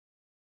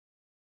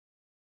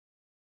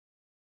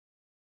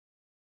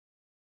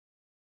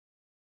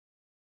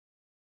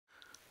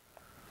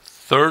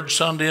Third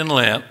Sunday in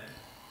Lent.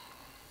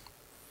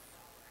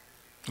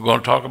 We're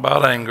going to talk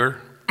about anger.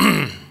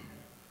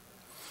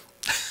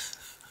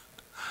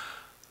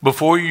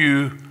 Before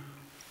you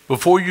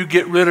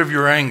get rid of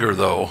your anger,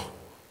 though,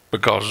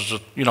 because,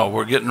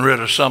 we're getting rid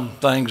of some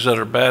things that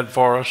are bad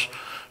for us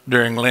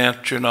during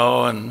Lent,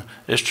 and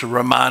it's to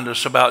remind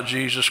us about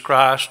Jesus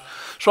Christ.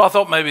 So I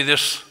thought maybe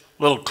this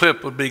little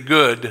clip would be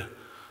good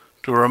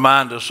to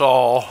remind us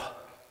all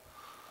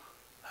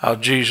how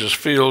Jesus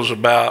feels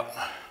about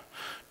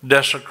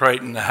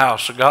desecrating the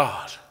house of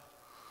God.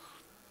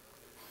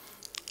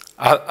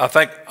 I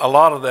think a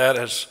lot of that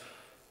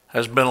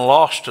has been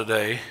lost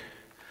today,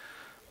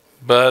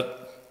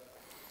 but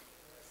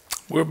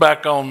we're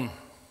back on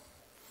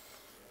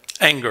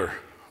anger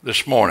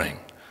this morning.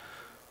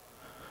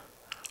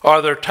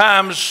 Are there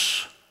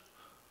times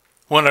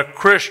when a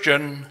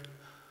Christian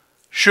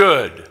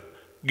should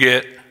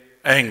get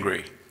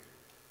angry?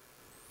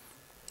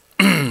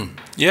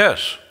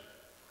 Yes.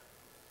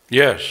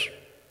 Yes.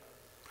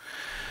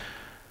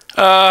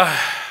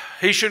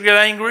 He should get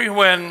angry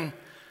when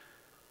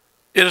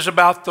it is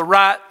about the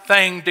right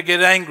thing to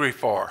get angry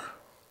for.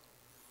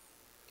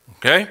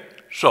 Okay?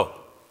 So,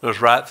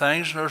 there's right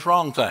things and there's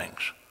wrong things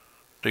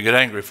to get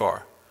angry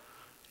for.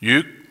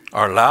 You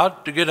are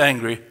allowed to get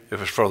angry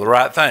if it's for the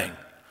right thing.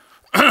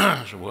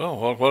 So,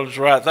 well, what is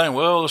the right thing?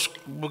 Well,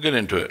 we'll get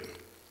into it.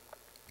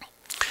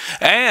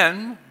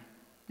 And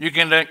you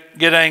can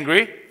get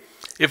angry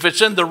if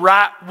it's in the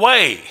right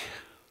way.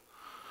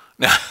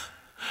 Now,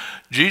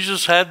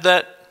 Jesus had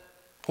that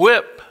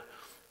whip.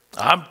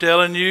 I'm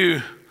telling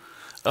you,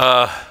 we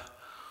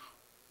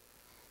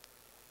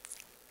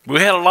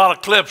had a lot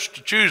of clips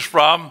to choose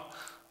from,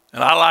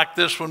 and I like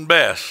this one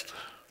best.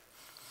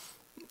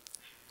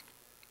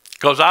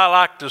 Because I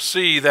like to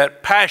see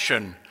that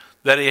passion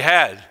that he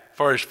had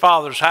for his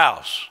Father's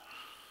house.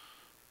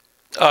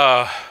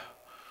 And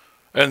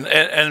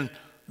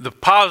the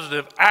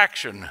positive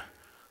action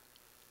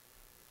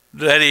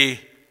that he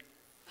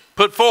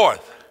put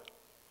forth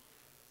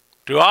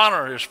to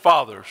honor his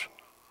Father's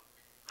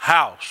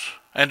house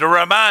and to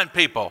remind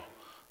people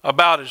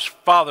about his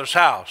Father's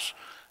house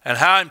and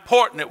how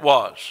important it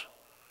was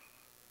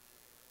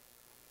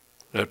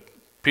that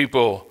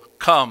people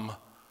come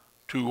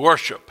to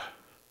worship.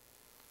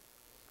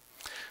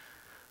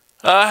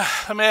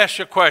 Let me ask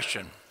you a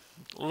question,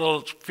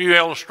 a few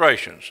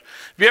illustrations.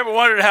 Have you ever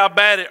wondered how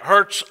bad it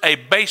hurts a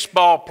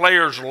baseball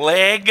player's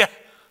leg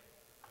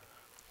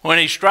when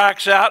he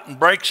strikes out and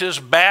breaks his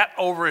bat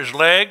over his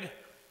leg?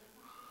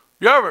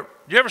 You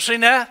ever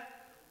seen that?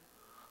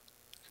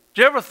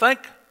 Did you ever think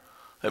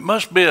it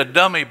must be a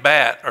dummy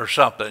bat or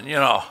something,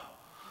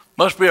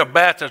 Must be a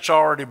bat that's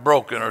already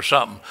broken or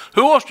something.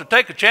 Who wants to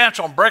take a chance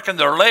on breaking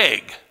their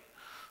leg?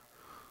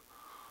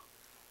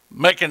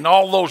 Making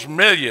all those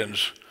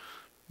millions.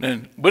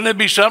 And wouldn't it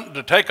be something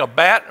to take a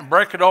bat and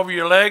break it over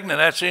your leg and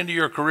that's the end of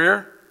your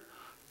career?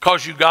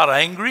 Because you got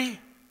angry?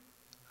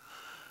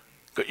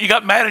 You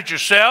got mad at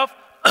yourself?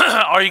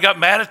 Or you got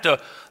mad at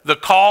the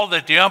call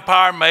that the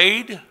umpire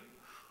made?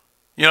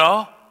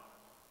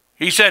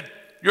 He said,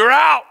 "You're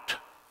out."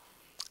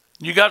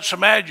 You got so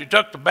mad you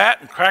took the bat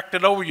and cracked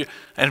it over you.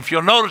 And if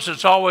you'll notice,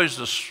 it's always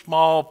the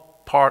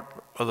small part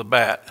of the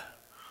bat.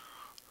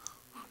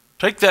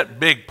 Take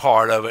that big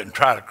part of it and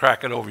try to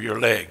crack it over your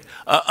leg.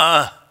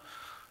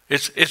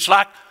 It's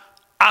like,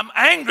 I'm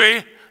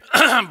angry,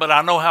 but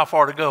I know how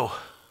far to go.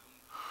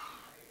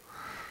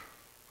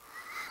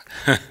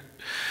 Have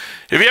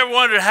you ever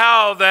wondered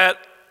how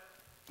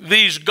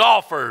these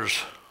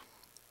golfers,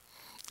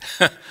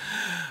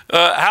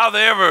 how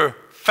they ever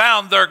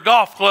found their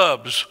golf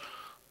clubs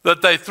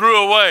that they threw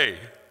away?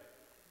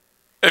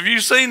 Have you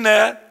seen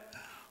that?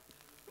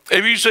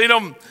 Have you seen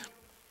them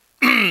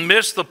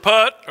miss the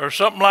putt or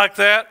something like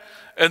that,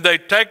 and they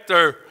take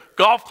their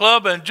golf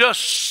club and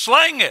just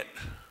sling it?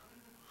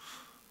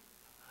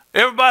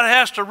 Everybody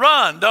has to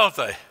run, don't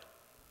they?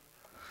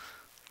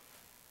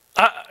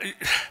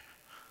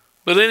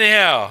 But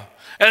anyhow,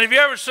 and have you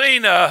ever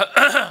seen,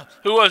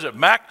 who was it,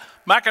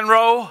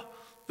 McEnroe,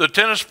 the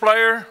tennis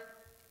player?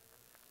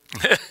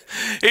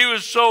 He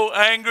was so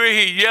angry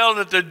he yelled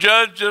at the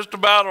judge just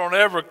about on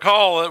every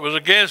call that was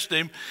against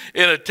him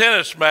in a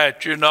tennis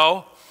match, And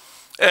I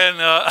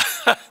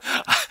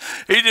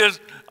thought he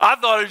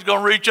was going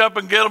to reach up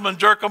and get them and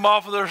jerk them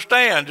off of their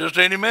stand just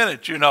any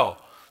minute,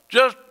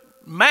 Just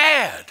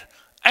mad,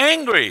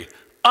 angry,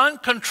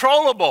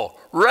 uncontrollable,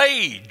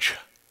 rage.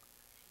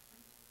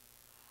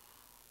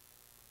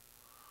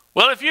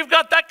 Well, if you've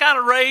got that kind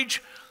of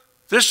rage,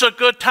 this is a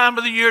good time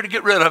of the year to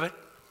get rid of it.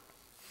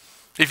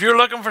 If you're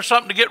looking for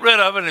something to get rid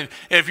of it, and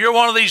if you're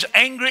one of these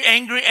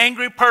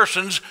angry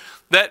persons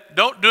that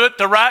don't do it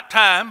the right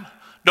time,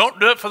 don't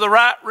do it for the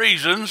right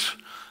reasons,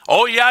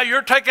 oh yeah,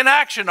 you're taking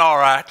action all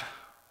right,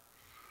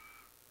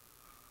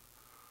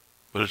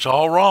 but it's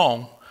all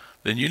wrong,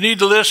 then you need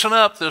to listen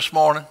up this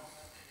morning.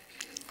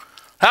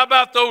 How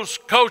about those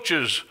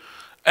coaches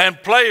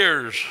and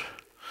players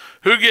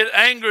who get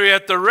angry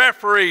at the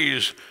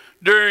referees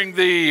during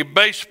the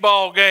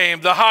baseball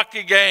game, the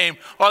hockey game,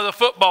 or the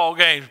football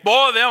games.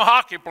 Boy, them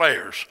hockey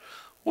players.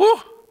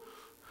 Woo!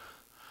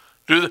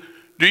 Do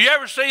you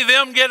ever see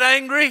them get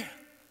angry?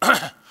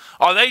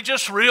 Are they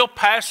just real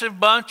passive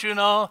bunch, you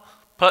know,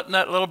 putting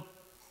that little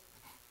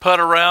putt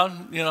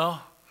around, you know?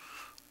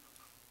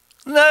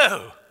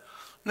 No.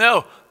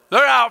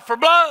 They're out for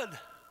blood.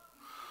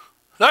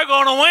 They're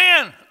going to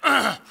win.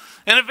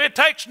 And if it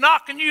takes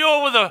knocking you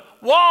over the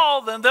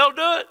wall, then they'll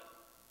do it.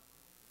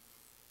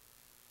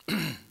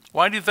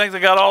 Why do you think they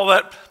got all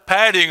that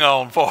padding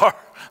on for?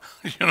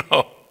 You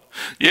know,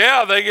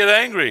 yeah, they get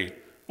angry.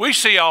 We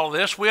see all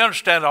this. We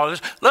understand all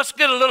this. Let's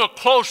get a little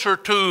closer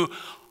to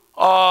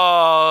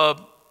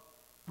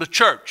the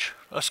church.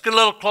 Let's get a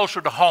little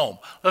closer to home.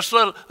 Let's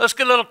get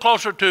a little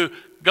closer to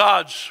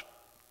God's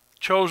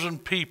chosen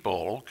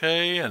people,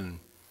 okay? And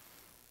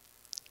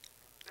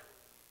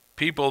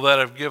people that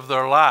have given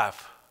their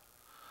life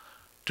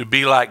to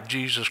be like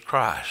Jesus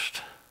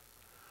Christ.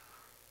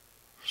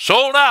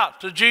 Sold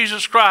out to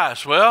Jesus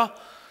Christ. Well,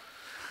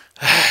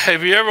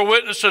 have you ever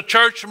witnessed a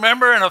church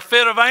member in a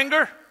fit of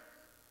anger?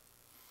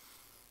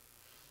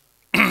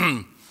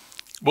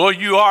 Well,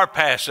 you are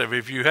passive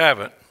if you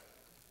haven't.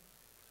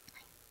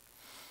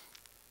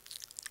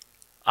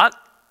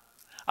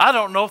 I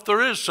don't know if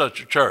there is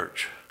such a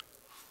church.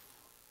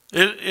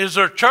 Is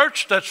there a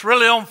church that's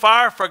really on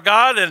fire for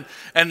God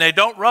and they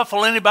don't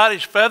ruffle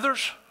anybody's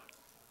feathers?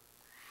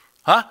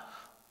 Huh?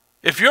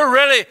 If you're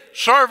really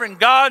serving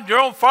God, you're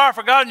on fire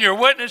for God, and you're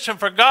witnessing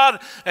for God,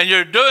 and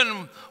you're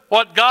doing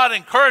what God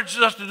encourages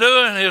us to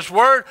do in His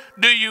Word,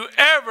 do you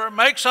ever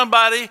make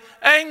somebody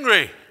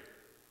angry?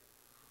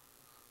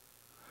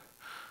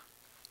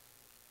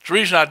 It's the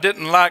reason I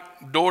didn't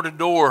like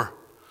door-to-door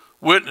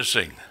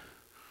witnessing.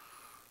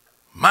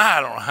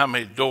 I don't know how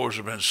many doors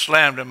have been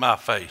slammed in my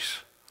face.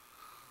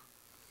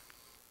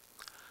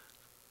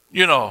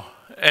 You know,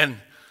 and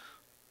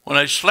when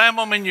they slam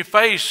them in your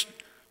face,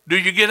 do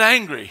you get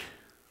angry?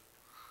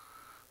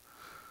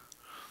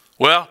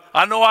 Well,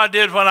 I know I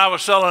did when I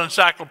was selling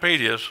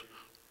encyclopedias,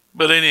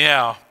 but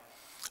anyhow,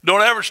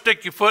 don't ever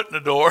stick your foot in the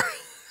door.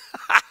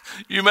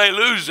 You may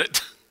lose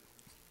it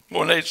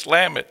when they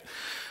slam it.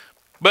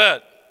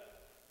 But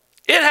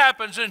it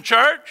happens in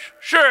church.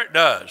 Sure it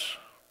does.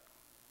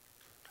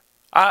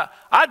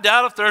 I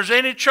doubt if there's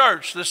any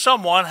church that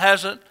someone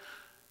hasn't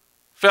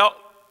felt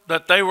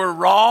that they were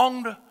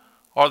wronged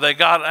or they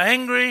got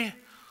angry.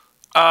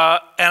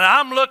 And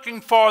I'm looking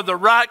for the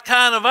right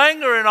kind of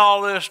anger in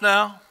all this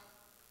now.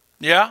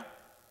 Yeah.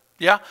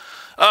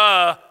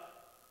 By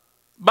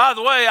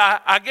the way,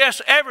 I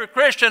guess every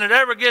Christian that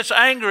ever gets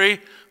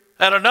angry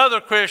at another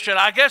Christian,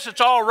 I guess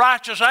it's all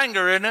righteous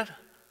anger, isn't it?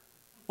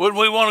 Wouldn't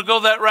we want to go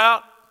that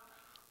route?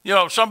 You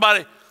know,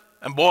 somebody,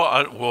 and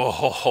boy,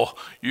 whoa,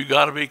 you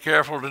got to be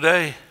careful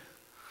today.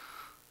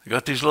 You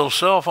got these little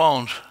cell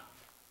phones.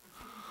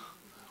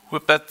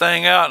 Whip that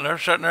thing out, and they're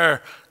sitting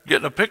there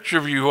getting a picture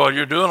of you while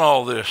you're doing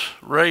all this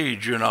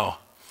rage, you know.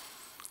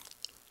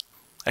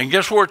 And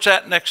guess where it's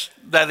at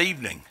that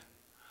evening?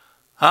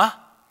 Huh?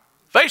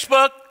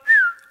 Facebook.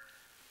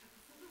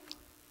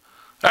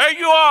 There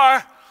you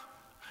are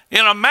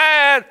in a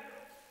mad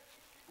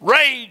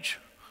rage.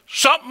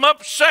 Something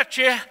upset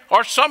you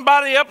or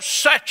somebody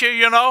upset you,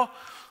 you know.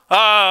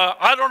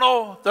 I don't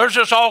know. There's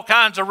just all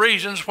kinds of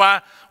reasons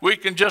why we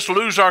can just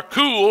lose our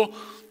cool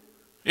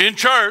in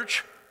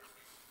church.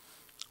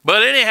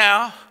 But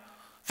anyhow,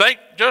 think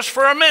just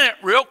for a minute,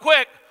 real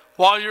quick,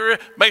 while you're,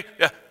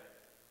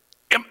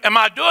 am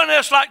I doing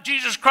this like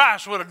Jesus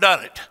Christ would have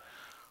done it?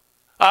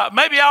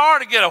 Maybe I ought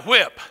to get a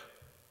whip.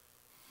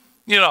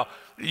 You know,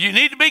 you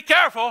need to be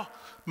careful.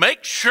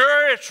 Make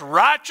sure it's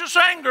righteous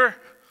anger.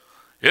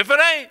 If it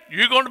ain't,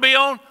 you're going to be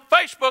on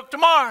Facebook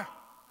tomorrow.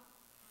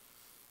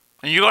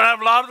 And you're going to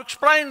have a lot of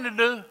explaining to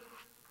do.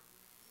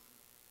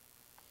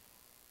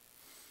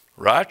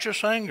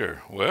 Righteous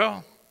anger.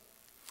 Well,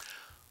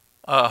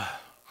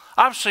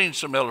 I've seen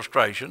some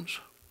illustrations.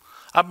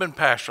 I've been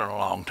pastoring a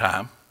long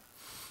time.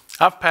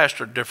 I've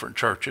pastored different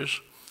churches.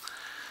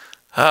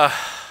 I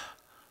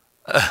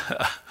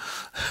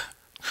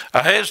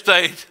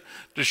hesitate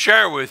to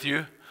share with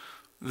you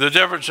the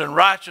difference in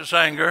righteous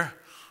anger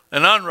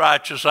and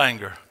unrighteous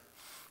anger,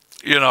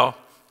 you know,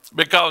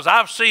 because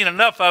I've seen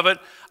enough of it,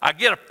 I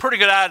get a pretty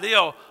good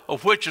idea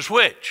of which is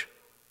which.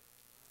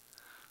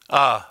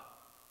 I've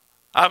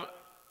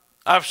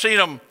seen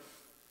them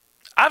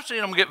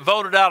get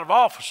voted out of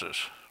offices.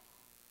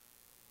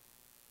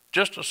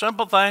 Just a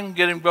simple thing,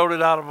 get him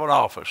voted out of an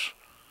office,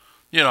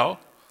 you know,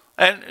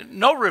 and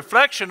no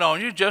reflection on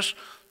you, just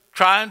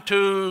trying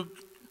to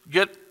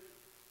get,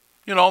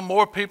 you know,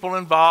 more people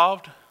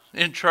involved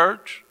in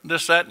church,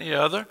 this, that, and the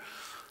other.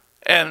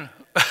 And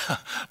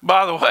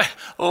by the way,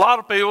 a lot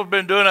of people have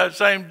been doing that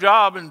same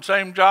job, and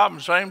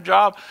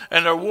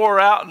they're wore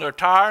out and they're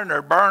tired and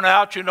they're burnt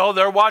out. You know,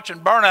 they're watching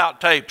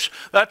burnout tapes.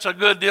 That's a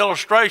good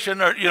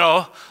illustration, or, you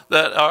know,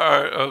 that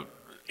or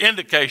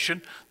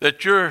indication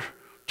that you're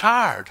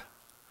tired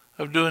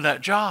of doing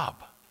that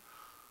job.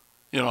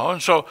 You know,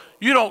 and so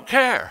you don't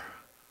care.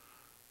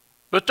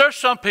 But there's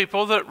some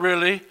people that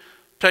really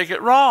take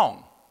it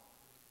wrong.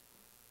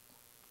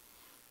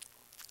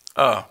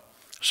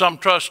 Some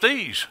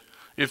trustees,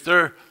 if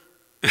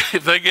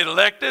they get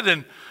elected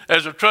and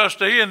as a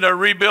trustee and they're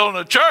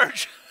rebuilding a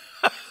church,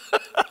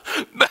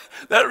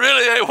 that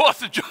really ain't what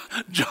the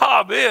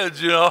job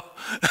is, you know.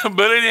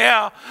 But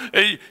anyhow,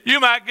 you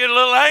might get a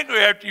little angry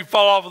after you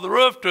fall off of the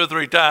roof 2 or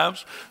 3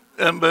 times,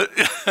 and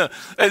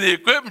the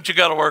equipment you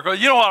got to work on.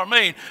 You know what I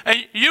mean?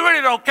 And you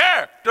really don't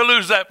care to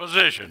lose that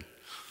position.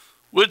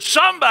 Would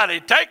somebody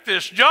take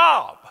this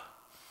job?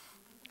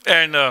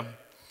 And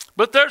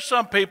but there's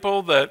some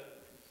people that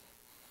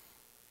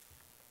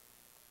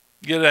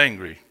get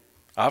angry.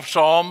 I've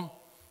saw them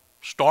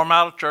storm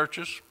out of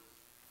churches.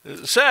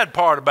 The sad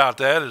part about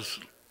that is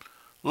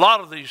a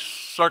lot of these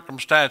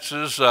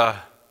circumstances,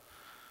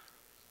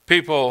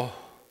 people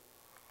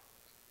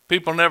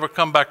never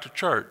come back to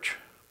church.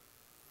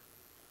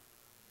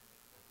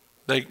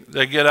 They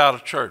get out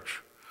of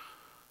church.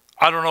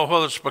 I don't know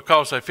whether it's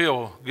because they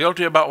feel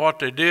guilty about what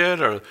they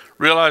did or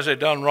realize they've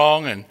done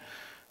wrong.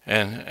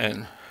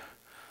 And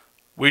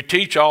we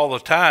teach all the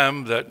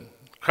time that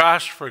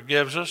Christ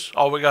forgives us.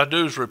 All we got to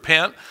do is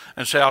repent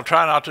and say, I'll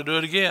try not to do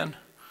it again.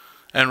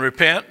 And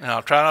repent, and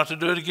I'll try not to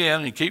do it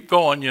again. And keep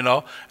going, you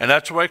know. And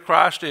that's the way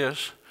Christ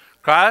is.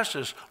 Christ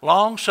is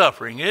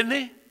long-suffering, isn't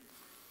he?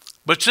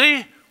 But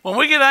see, when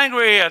we get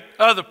angry at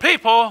other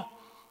people,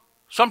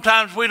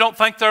 sometimes we don't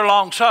think they're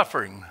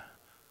long-suffering.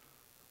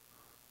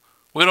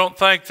 We don't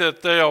think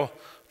that they'll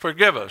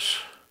forgive us.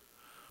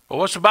 But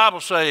what's the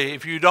Bible say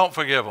if you don't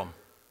forgive them?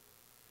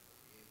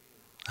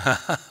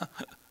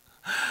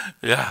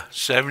 Yeah,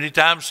 70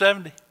 times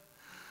 70.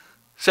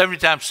 70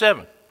 times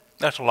 7.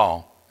 That's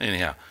long,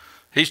 anyhow.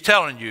 He's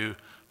telling you,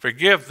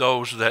 forgive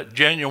those that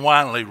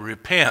genuinely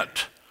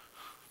repent.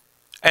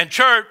 And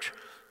church,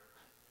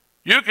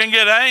 you can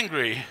get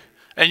angry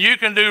and you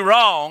can do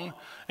wrong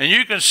and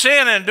you can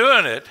sin in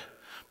doing it.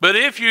 But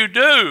if you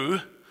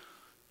do,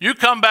 you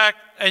come back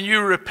and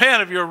you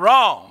repent of your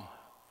wrong.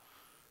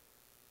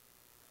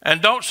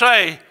 And don't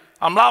say,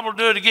 I'm liable to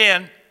do it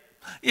again.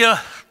 You know,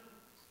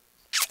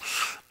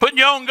 putting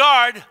you on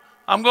guard,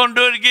 I'm going to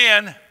do it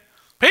again.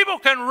 People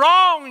can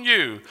wrong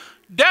you,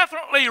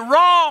 definitely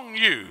wrong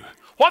you.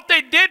 What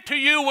they did to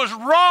you was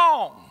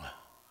wrong.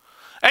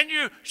 And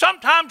you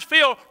sometimes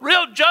feel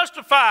real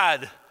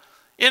justified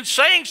in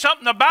saying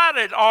something about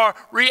it or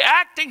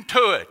reacting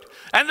to it.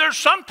 And there's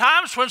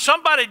sometimes when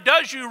somebody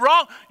does you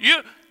wrong,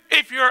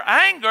 if your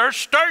anger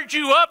stirs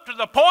you up to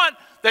the point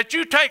that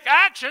you take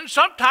action,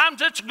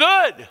 sometimes it's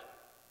good.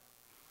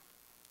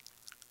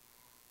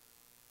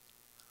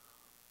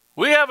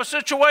 We have a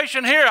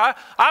situation here.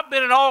 I've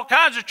been in all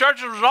kinds of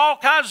churches with all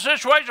kinds of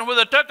situations where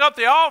they took up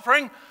the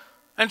offering,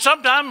 and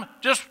sometimes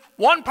just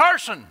one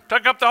person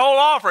took up the whole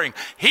offering.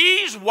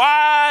 He's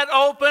wide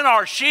open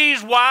or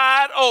she's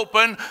wide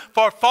open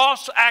for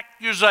false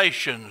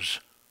accusations.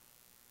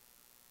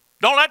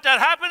 Don't let that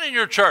happen in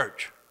your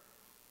church.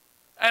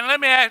 And let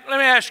me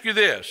ask you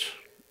this.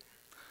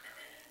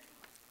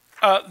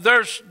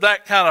 There's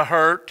that kind of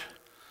hurt.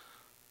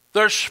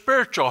 There's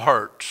spiritual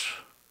hurts.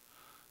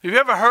 Have you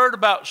ever heard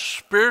about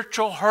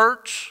spiritual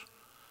hurts?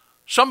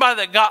 Somebody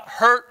that got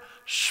hurt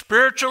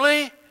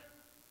spiritually?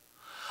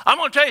 I'm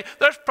going to tell you,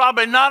 there's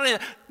probably not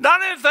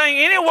anything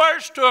any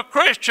worse to a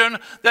Christian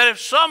than if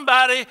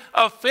somebody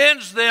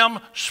offends them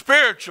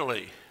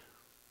spiritually.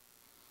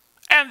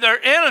 And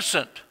they're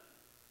innocent.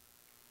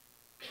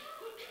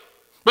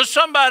 But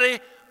somebody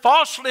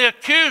falsely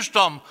accused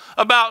them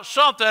about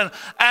something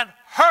and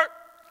hurt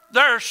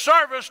their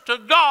service to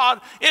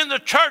God in the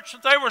church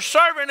that they were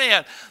serving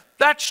in.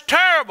 That's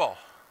terrible.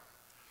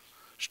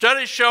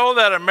 Studies show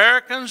that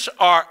Americans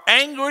are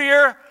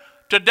angrier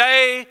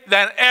today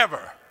than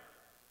ever.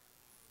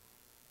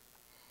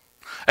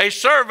 A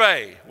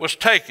survey was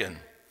taken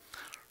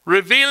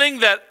revealing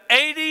that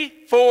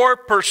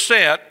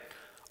 84%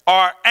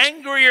 are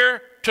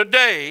angrier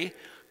today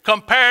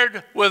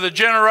compared with a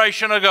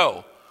generation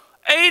ago.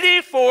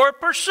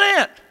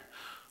 84%.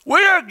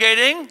 We are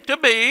getting to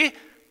be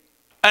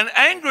an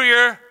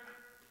angrier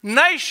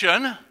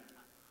nation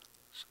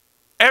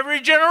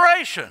every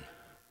generation.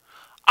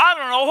 I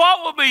don't know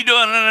what we'll be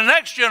doing in the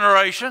next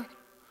generation.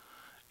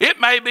 It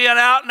may be an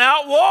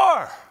out-and-out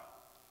war.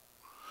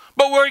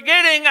 But we're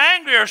getting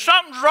angrier.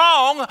 Something's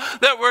wrong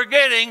that we're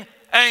getting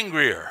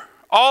angrier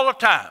all the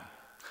time.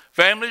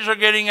 Families are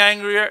getting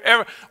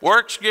angrier.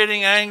 Work's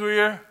getting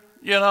angrier,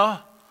 you know.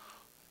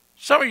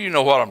 Some of you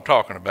know what I'm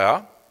talking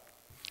about.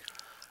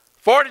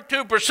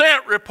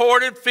 42%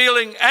 reported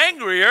feeling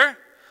angrier.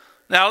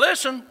 Now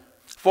listen,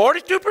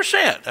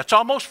 42%, that's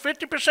almost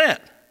 50%.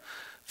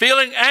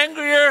 Feeling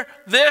angrier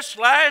this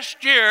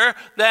last year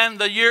than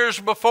the years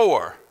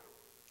before.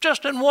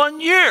 Just in 1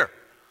 year,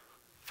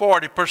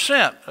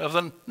 40% of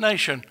the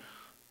nation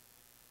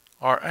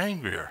are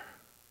angrier.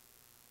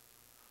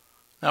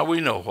 Now we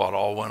know what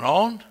all went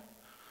on.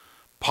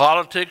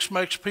 Politics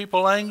makes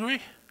people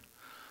angry,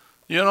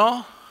 you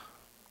know.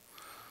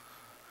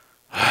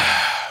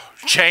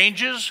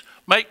 Changes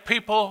make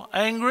people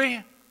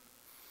angry.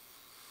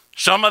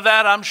 Some of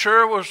that, I'm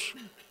sure, was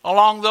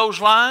along those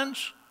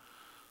lines.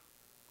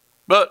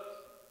 But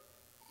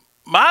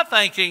my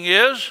thinking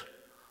is,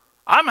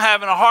 I'm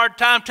having a hard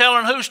time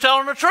telling who's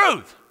telling the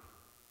truth.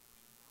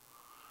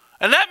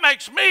 And that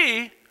makes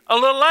me a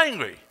little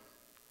angry.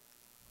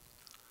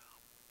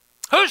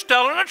 Who's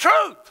telling the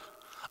truth?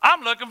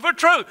 I'm looking for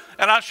truth.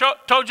 And I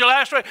told you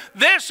last week,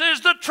 this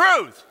is the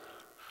truth.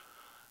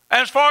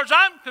 As far as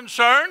I'm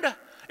concerned,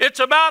 it's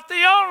about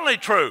the only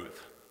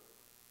truth.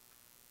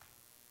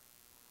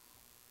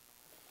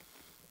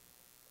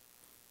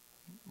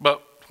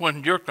 But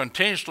when you're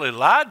continuously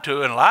lied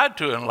to and lied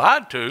to and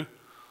lied to,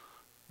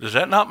 does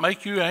that not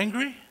make you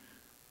angry?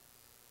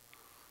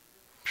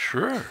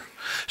 Sure.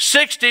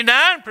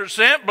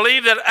 69%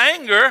 believe that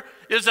anger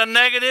is a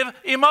negative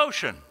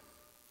emotion.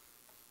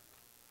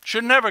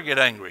 Should never get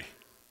angry.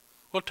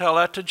 We'll tell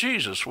that to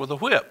Jesus with a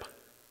whip.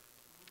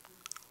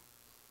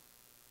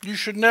 You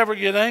should never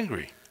get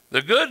angry.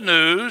 The good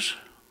news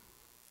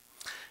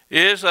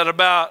is that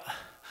about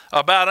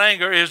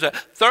anger is that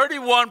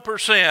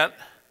 31%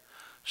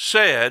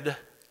 said,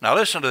 now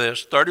listen to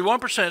this,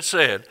 31%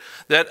 said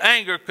that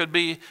anger could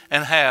be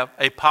and have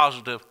a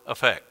positive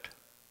effect.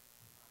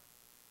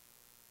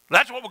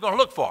 That's what we're going to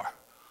look for.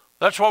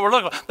 That's what we're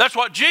looking for. That's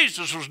what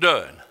Jesus was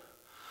doing.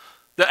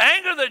 The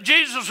anger that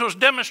Jesus was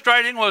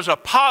demonstrating was a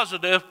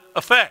positive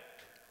effect.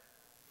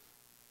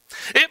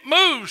 It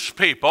moves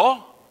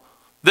people.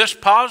 This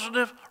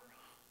positive,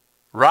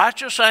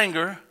 righteous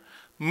anger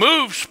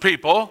moves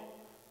people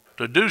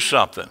to do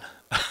something.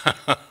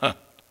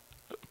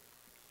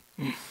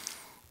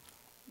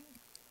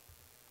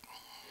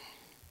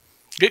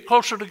 Get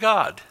closer to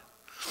God.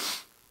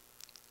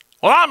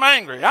 Well, I'm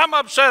angry. I'm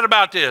upset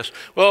about this.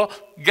 Well,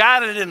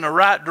 guide it in the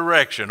right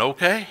direction,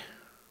 okay?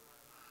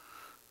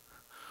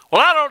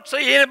 Well, I don't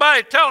see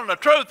anybody telling the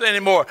truth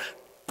anymore.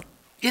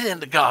 Get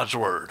into God's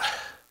Word.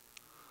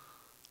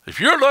 If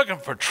you're looking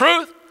for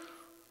truth,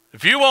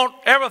 if you want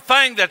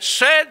everything that's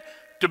said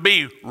to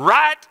be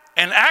right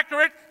and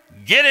accurate,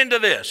 get into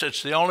this.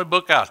 It's the only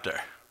book out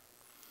there.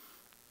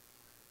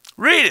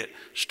 Read it,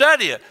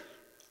 study it,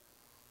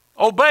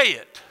 obey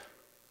it.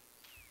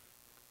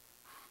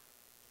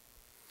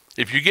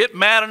 If you get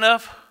mad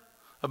enough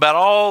about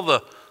all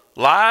the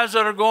lies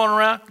that are going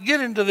around, get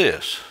into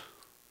this.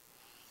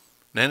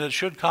 Then it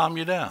should calm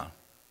you down.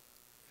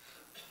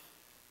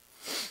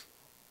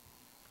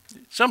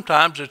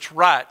 Sometimes it's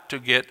right to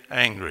get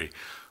angry.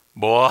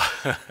 Boy,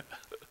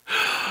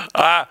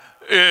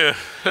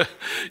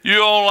 you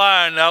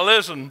online. Now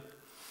listen,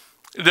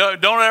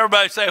 don't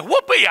everybody say,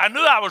 whoopee, I knew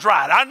I was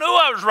right. I knew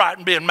I was right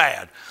in being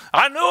mad.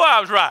 I knew I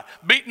was right,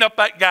 beating up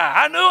that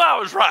guy. I knew I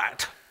was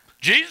right.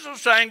 Jesus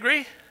was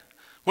angry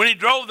when he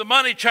drove the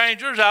money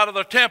changers out of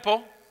the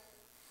temple.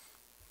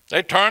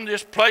 They turned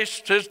this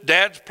place, his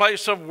dad's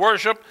place of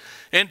worship,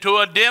 into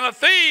a den of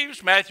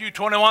thieves, Matthew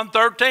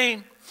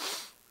 21:13.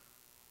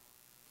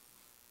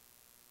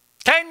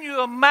 Can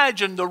you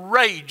imagine the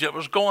rage that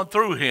was going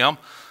through him?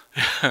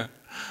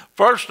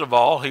 First of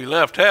all, he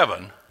left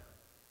heaven.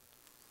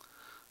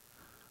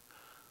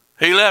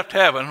 He left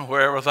heaven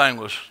where everything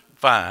was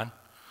fine,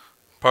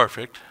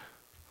 perfect.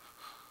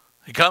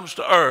 He comes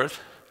to earth,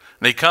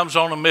 and he comes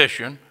on a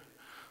mission.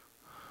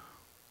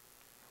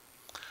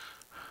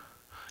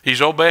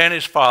 He's obeying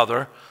his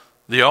Father.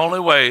 The only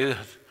way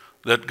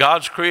that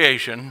God's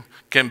creation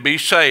can be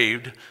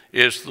saved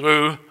is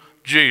through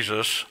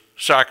Jesus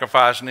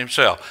sacrificing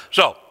himself.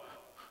 So,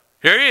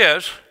 here he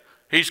is.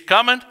 He's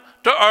coming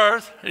to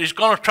earth. He's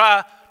going to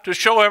try to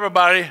show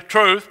everybody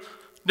truth,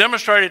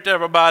 demonstrate it to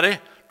everybody,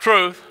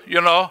 truth,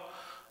 you know.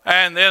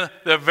 And then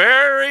the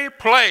very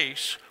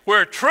place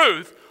where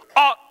truth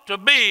ought to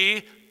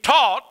be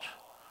taught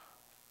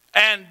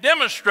and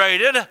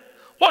demonstrated,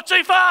 what's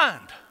he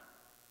find?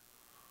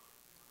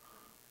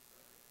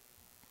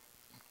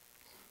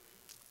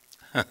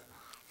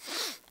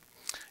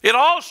 It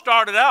all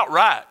started out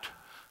right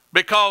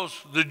because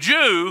the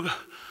Jew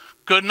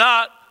could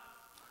not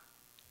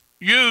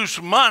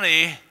use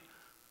money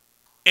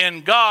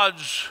in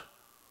God's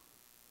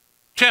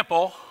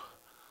temple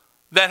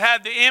that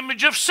had the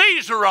image of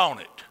Caesar on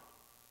it.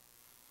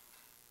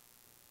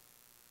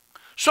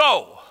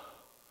 So,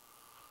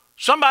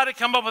 somebody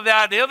come up with the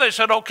idea. They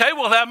said, okay,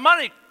 we'll have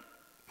money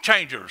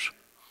changers.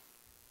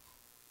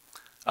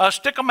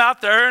 Stick them out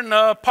there in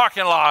the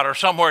parking lot or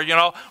somewhere, you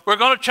know. We're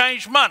going to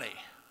change money.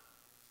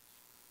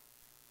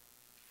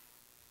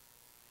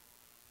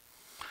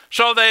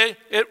 So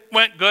it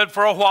went good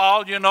for a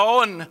while, you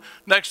know, and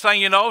next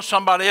thing you know,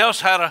 somebody else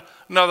had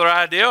another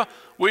idea.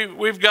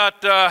 We've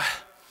got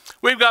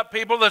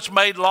people that's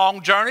made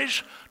long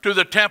journeys to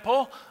the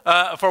temple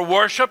for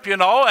worship, you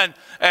know,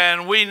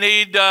 and we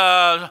need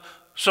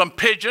some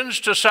pigeons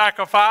to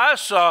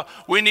sacrifice.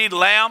 We need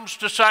lambs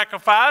to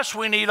sacrifice.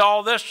 We need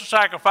all this to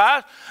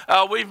sacrifice.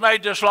 We've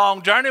made this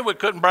long journey. We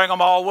couldn't bring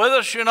them all with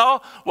us, you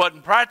know.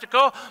 Wasn't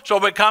practical. So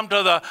we come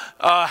to the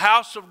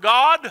house of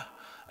God.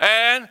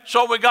 And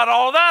so we got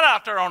all that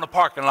out there on the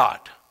parking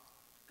lot.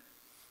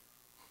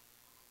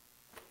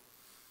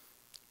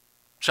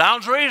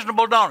 Sounds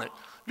reasonable, don't it?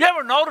 you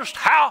ever noticed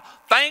how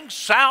things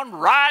sound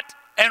right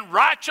and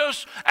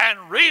righteous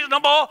and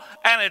reasonable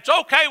and it's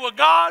okay with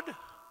God?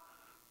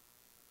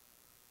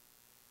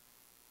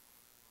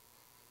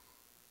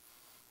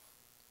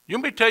 Let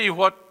me tell you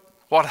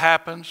what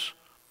happens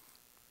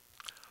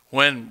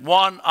when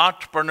one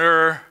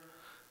entrepreneur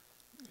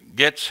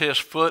gets his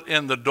foot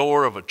in the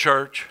door of a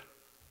church.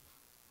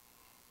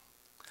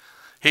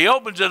 He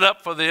opens it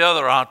up for the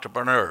other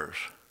entrepreneurs.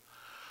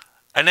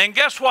 And then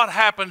guess what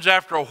happens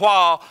after a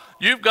while?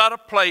 You've got a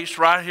place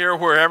right here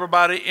where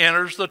everybody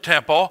enters the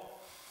temple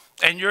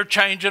and you're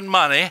changing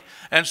money.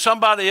 And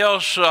somebody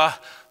else,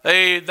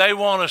 they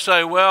want to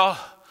say, well,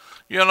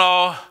 you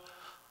know,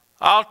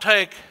 I'll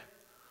take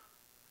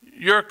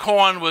your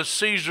coin with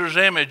Caesar's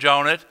image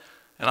on it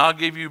and I'll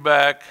give you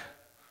back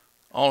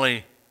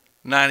only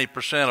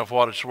 90% of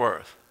what it's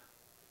worth.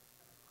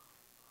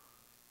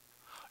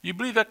 You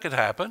believe that could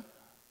happen?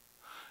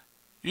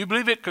 You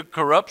believe it could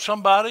corrupt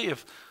somebody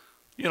if,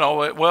 you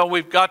know, well,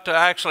 we've got to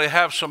actually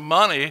have some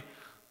money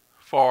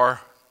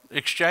for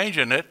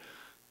exchanging it.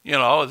 You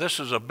know, this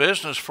is a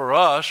business for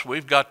us.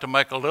 We've got to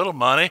make a little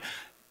money.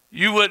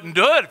 You wouldn't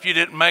do it if you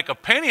didn't make a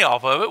penny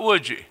off of it,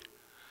 would you?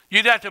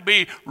 You'd have to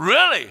be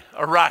really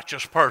a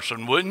righteous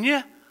person, wouldn't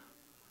you?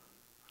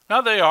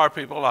 Now, there are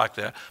people like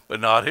that, but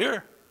not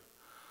here.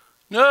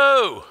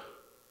 No.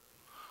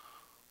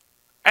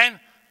 And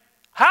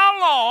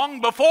how long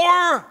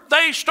before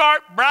they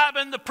start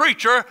bribing the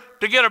preacher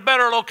to get a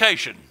better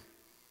location,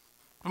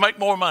 to make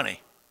more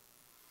money?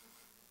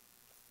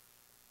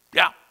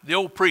 Yeah, the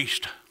old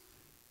priest.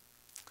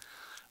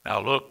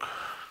 Now look,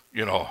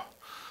 you know,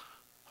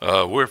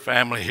 we're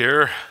family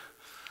here,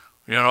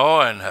 you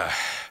know, and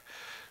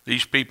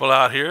these people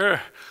out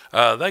here,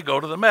 they go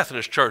to the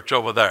Methodist church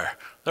over there.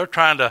 They're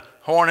trying to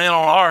horn in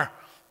on our,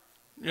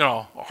 you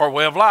know, our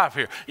way of life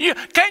here.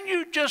 Can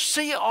you just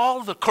see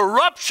all the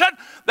corruption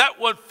that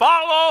would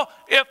follow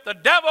if the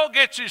devil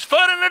gets his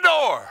foot in the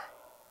door?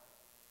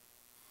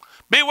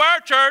 Beware,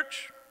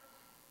 church.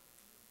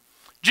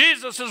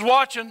 Jesus is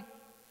watching.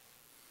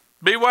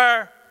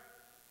 Beware.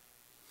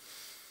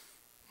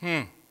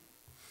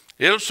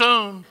 It'll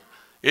soon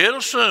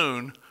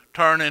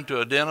turn into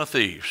a den of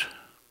thieves.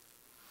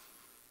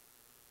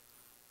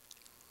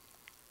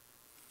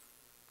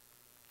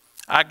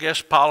 I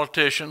guess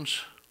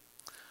politicians,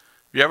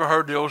 you ever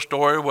heard the old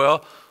story?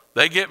 Well,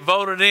 they get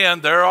voted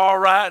in, they're all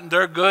right and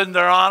they're good and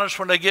they're honest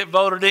when they get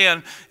voted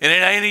in, and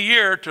it ain't a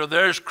year till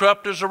they're as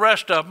corrupt as the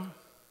rest of them.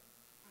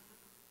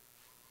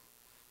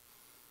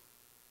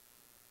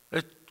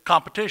 It's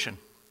competition.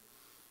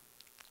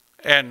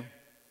 And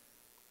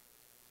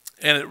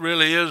it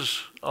really is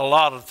a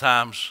lot of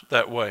times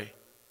that way.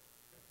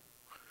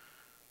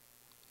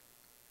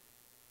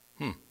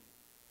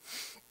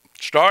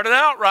 Started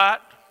out right,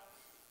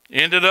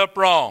 ended up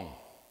wrong.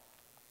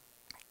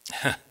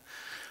 It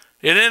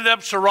ended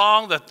up so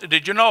wrong that,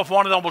 did you know if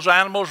one of those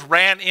animals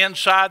ran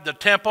inside the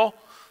temple,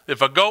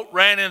 if a goat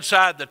ran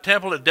inside the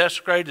temple, it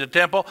desecrated the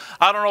temple?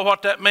 I don't know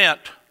what that meant,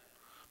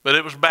 but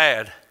it was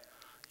bad.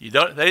 They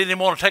didn't even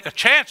want to take a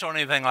chance on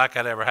anything like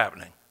that ever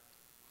happening.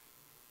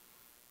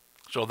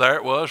 So there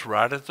it was,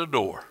 right at the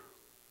door.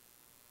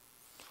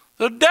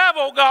 The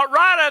devil got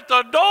right at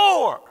the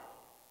door.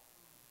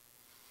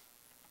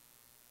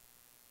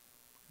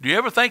 Do you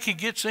ever think he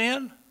gets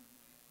in?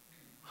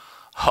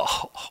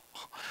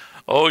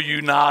 Oh,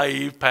 you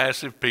naive,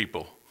 passive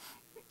people.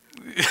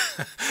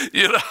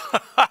 You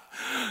know,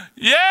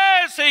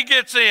 yes, he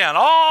gets in.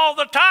 All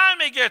the time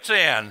he gets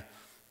in.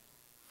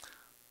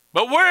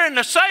 But we're in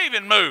the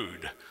saving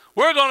mood.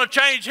 We're going to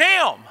change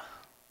him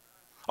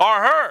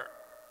or her.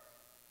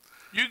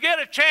 You get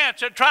a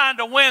chance at trying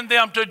to win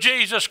them to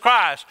Jesus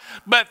Christ,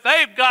 but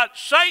they've got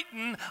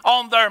Satan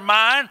on their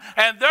mind,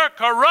 and they're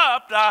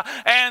corrupt,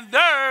 and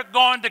they're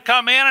going to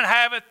come in and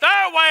have it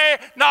their way,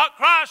 not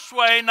Christ's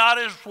way, not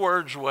his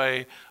word's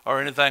way,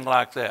 or anything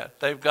like that.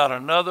 They've got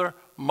another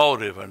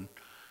motive.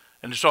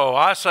 And so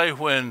I say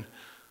when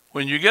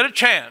you get a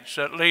chance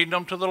at leading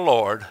them to the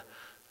Lord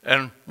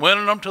and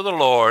winning them to the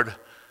Lord,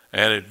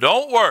 and it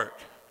don't work,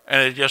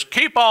 and it just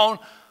keep on.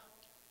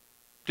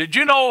 Did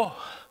you know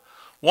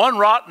one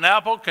rotten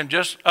apple can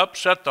just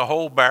upset the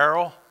whole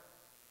barrel?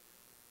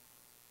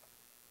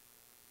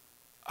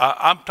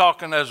 I'm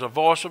talking as a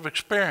voice of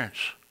experience.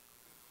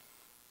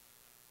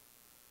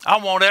 I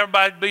want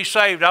everybody to be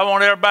saved. I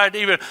want everybody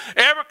to even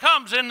ever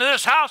comes into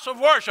this house of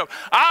worship.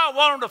 I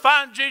want them to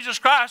find Jesus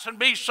Christ and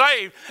be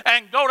saved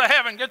and go to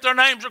heaven, get their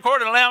names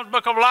recorded in the Lamb's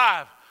Book of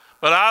Life.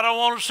 But I don't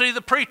want to see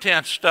the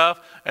pretense stuff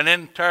and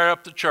then tear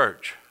up the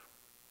church.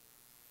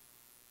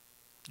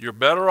 You're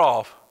better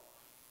off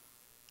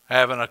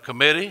having a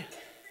committee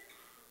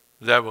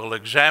that will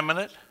examine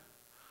it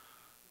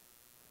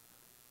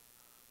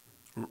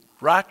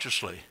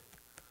righteously,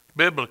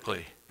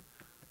 biblically.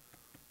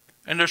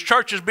 And there's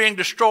churches being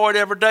destroyed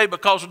every day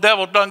because the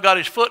devil done got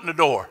his foot in the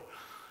door.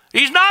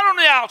 He's not on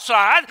the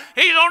outside,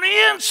 he's on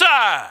the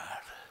inside.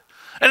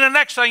 And the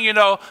next thing you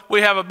know,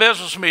 we have a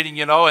business meeting,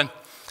 you know,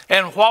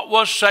 and what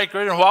was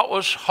sacred and what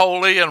was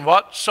holy and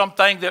what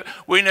something that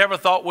we never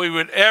thought we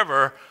would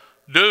ever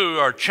do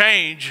or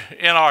change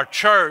in our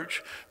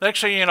church,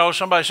 next thing you know,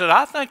 somebody said,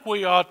 I think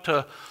we ought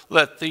to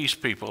let these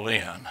people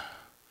in.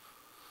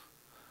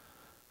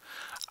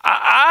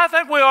 I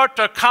think we ought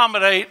to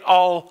accommodate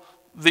all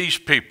these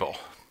people.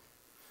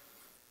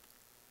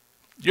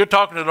 You're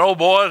talking to an old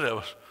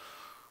boy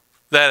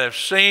that have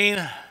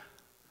seen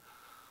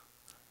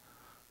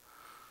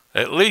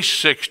at least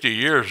 60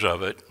 years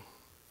of it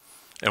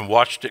and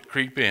watched it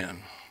creep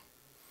in.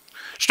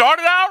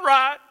 Started out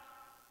right.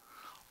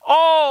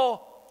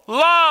 Oh,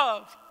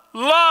 love,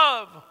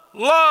 love,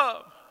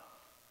 love.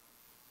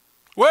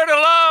 We're to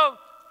love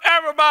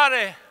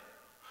everybody.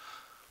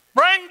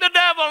 Bring the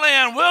devil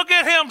in. We'll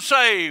get him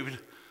saved.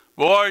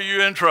 Boy, are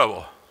you in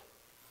trouble.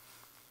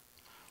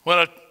 When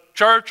a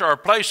church or a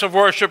place of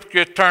worship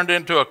gets turned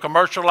into a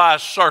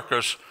commercialized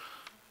circus,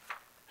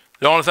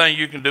 the only thing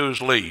you can do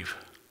is leave.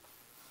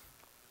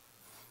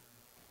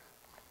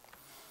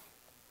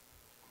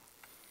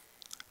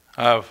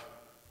 I've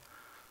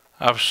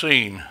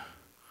seen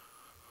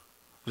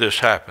this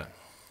happen.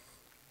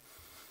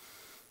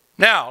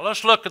 Now,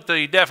 let's look at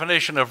the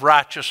definition of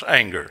righteous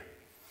anger.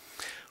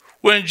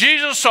 When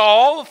Jesus saw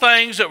all the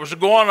things that was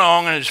going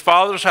on in his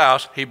Father's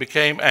house, he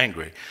became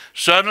angry.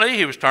 Suddenly,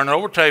 he was turning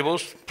over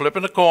tables,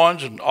 flipping the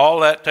coins and all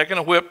that, taking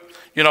a whip.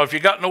 You know, if you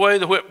got in the way,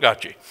 the whip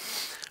got you.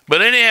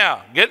 But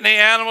anyhow, getting the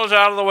animals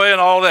out of the way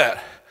and all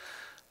that.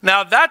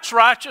 Now, that's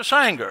righteous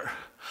anger.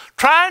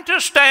 Trying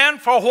to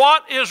stand for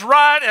what is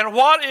right and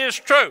what is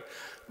true.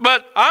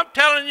 But I'm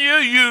telling you,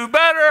 you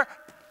better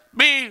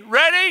be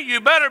ready. You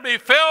better be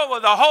filled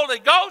with the Holy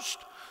Ghost.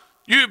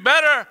 You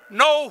better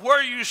know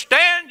where you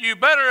stand. You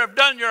better have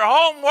done your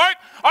homework,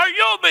 or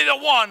you'll be the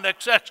one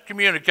that's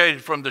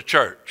excommunicated from the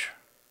church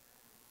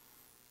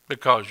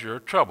because you're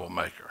a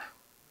troublemaker.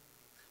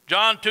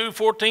 John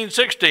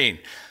 2:14-16.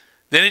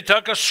 Then he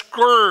took a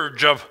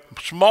scourge of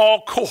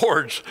small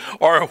cords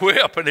or a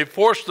whip, and he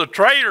forced the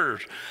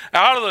traders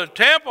out of the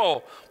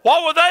temple.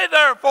 What were they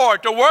there for?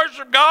 To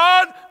worship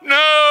God?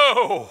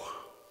 No.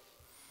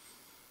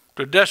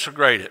 To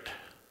desecrate it.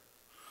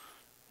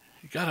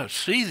 You got to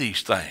see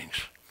these things.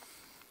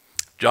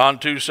 John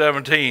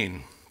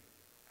 2:17.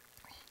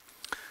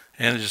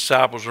 And the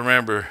disciples,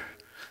 remember,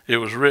 it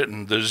was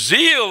written, the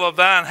zeal of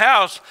thine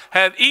house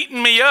hath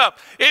eaten me up.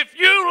 If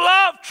you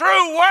love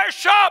true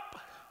worship,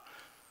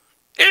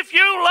 if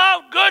you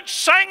love good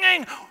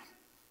singing,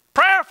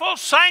 prayerful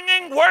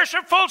singing,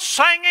 worshipful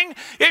singing,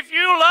 if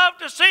you love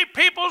to see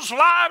people's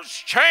lives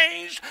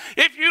changed,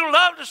 if you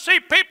love to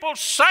see people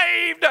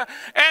saved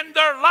and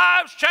their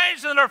lives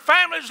changed and their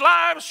families'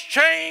 lives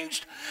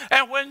changed,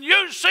 and when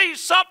you see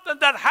something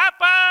that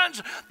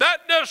happens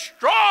that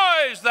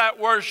destroys that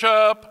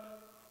worship,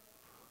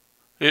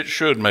 it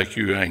should make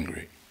you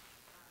angry.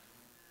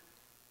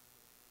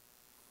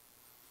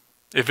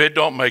 If it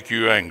don't make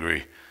you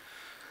angry,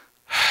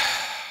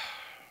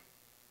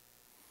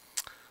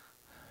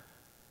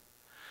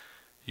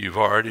 you've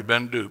already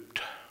been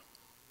duped.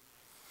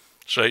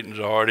 Satan's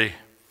already,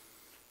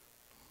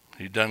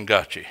 he done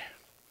got you.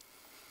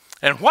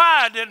 And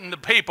why didn't the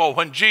people,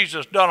 when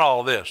Jesus done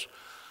all this,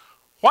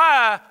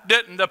 why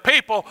didn't the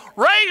people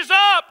raise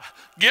up,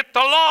 get the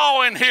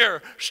law in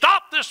here,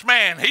 stop this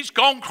man, he's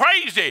gone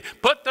crazy,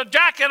 put the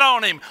jacket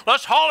on him,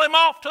 let's haul him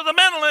off to the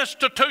mental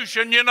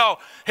institution, you know,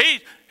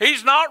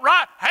 he's not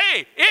right.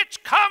 Hey, it's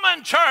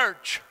coming,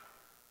 church.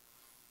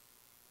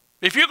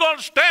 If you're going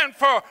to stand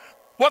for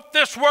what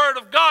this word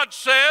of God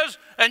says,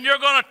 and you're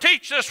going to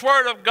teach this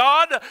word of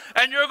God,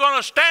 and you're going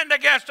to stand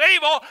against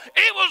evil,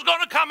 evil's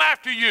going to come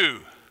after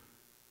you.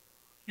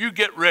 You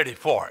get ready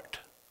for it.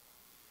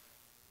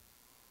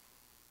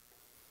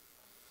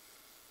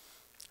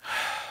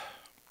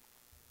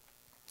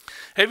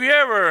 Have you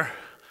ever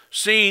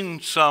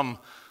seen some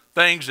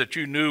things that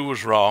you knew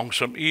was wrong,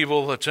 some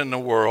evil that's in the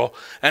world,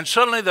 and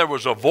suddenly there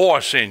was a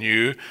voice in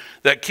you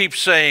that keeps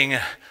saying,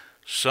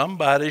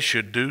 somebody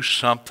should do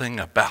something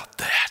about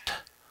that.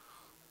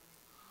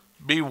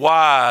 Be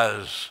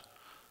wise.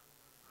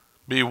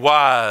 Be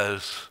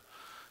wise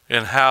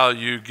in how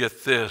you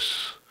get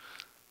this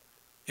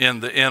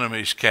in the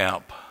enemy's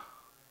camp.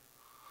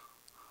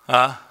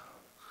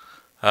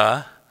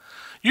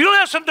 You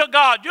listen to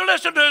God. You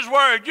listen to his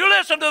word. You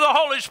listen to the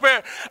Holy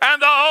Spirit.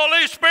 And the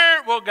Holy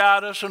Spirit will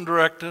guide us and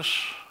direct us.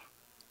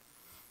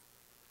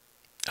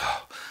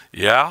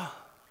 Yeah.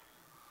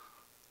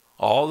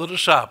 All the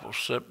disciples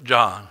except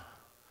John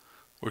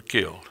were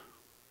killed.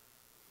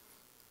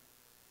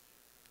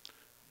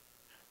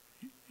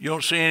 You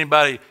don't see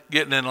anybody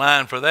getting in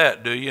line for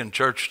that, do you, in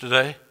church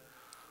today?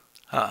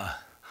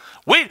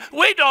 We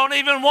don't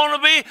even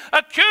want to be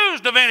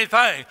accused of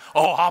anything.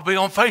 Oh, I'll be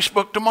on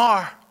Facebook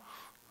tomorrow.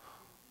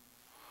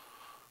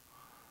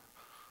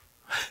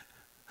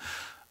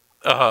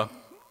 I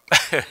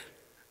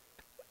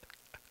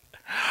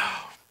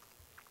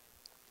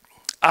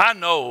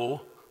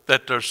know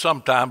that there's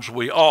sometimes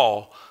we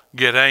all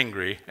get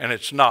angry, and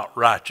it's not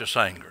righteous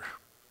anger.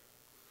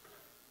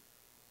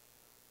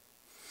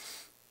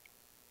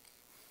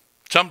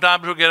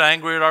 Sometimes we get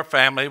angry at our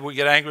family, we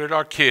get angry at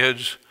our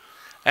kids,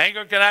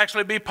 Anger can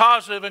actually be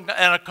positive and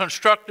a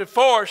constructive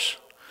force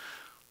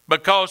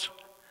because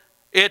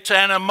it's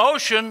an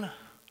emotion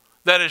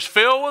that is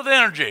filled with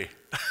energy.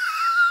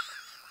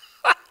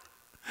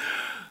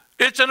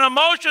 It's an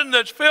emotion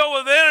that's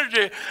filled with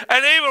energy.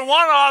 And even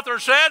one author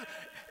said,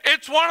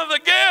 it's one of the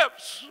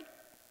gifts.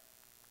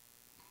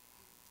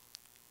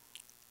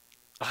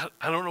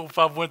 I don't know if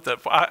I've went that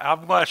far.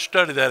 I'm going to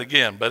study that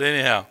again. But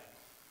anyhow.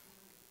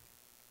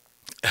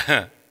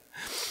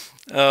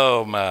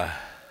 Oh, my.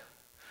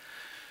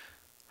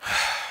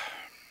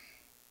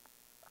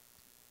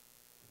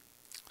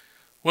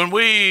 When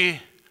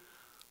we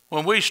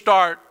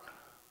start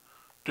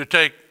to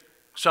take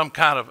some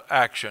kind of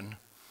action,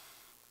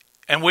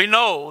 and we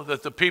know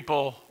that the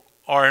people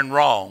are in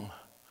wrong,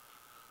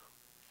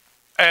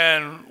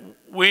 and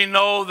we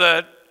know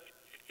that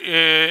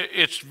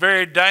it's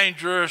very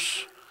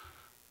dangerous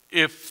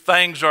if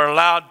things are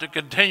allowed to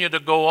continue to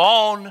go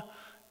on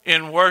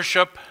in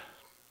worship.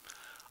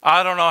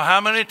 I don't know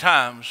how many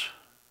times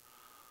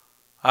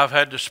I've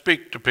had to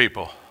speak to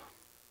people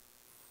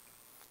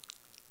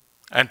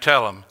and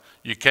tell them,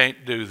 you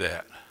can't do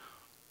that.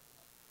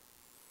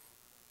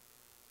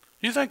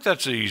 You think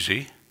that's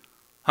easy,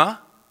 huh?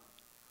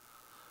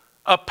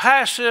 A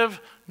passive,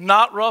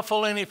 not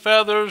ruffle any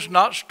feathers,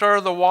 not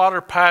stir the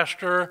water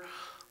pastor,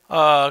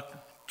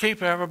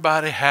 keep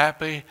everybody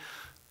happy,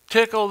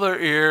 tickle their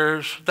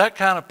ears, that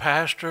kind of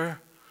pastor.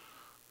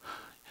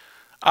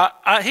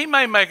 He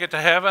may make it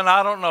to heaven,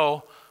 I don't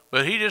know,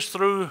 but he just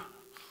threw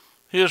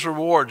his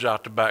rewards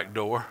out the back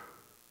door.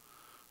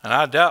 And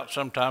I doubt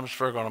sometimes if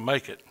we're going to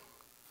make it.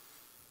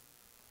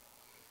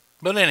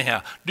 But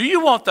anyhow, do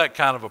you want that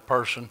kind of a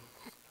person?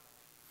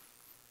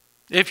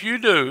 If you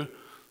do,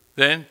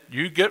 then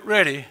you get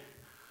ready,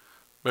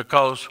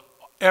 because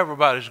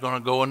everybody's going to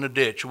go in the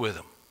ditch with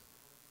them.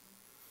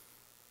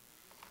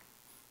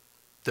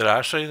 Did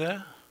I say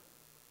that?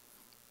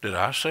 Did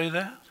I say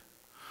that?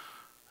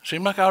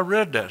 Seemed like I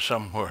read that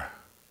somewhere.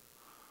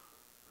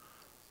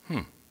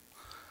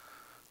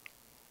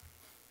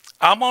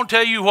 I'm going to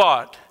tell you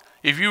what.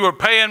 If you were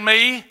paying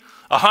me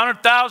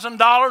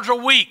 $100,000 a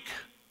week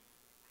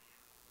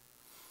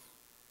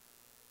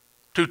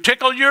to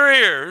tickle your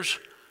ears,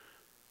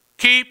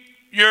 keep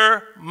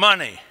your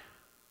money.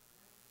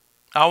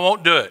 I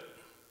won't do it.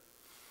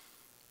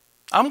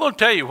 I'm going to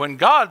tell you, when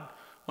God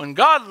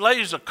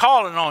lays a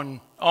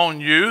calling on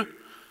you,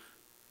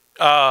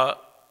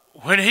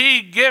 when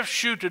he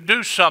gifts you to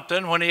do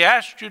something, when he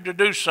asks you to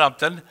do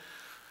something,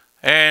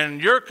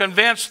 and you're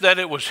convinced that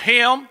it was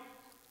him,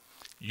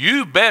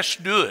 you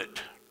best do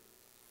it,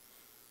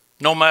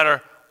 no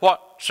matter what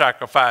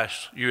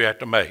sacrifice you have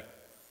to make.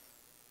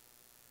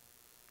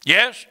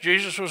 Yes,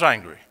 Jesus was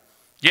angry.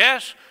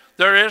 Yes,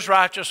 there is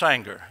righteous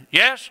anger.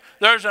 Yes,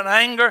 there's an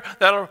anger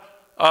that'll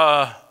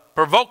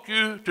provoke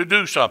you to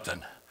do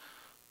something.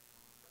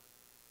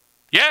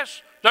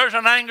 Yes, there's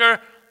an anger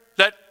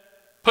that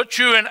puts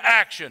you in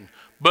action,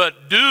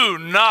 but do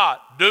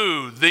not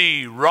do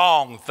the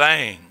wrong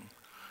thing.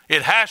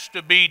 It has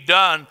to be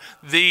done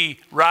the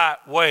right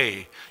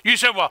way. You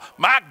say, well,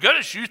 my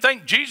goodness, you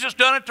think Jesus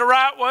done it the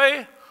right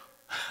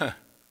way?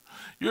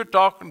 You're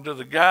talking to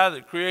the guy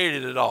that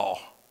created it all.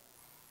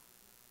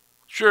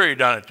 Sure, he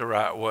done it the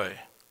right way.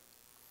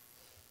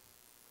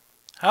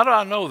 How do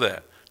I know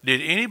that?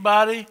 Did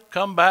anybody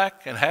come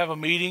back and have a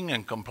meeting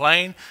and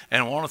complain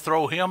and want to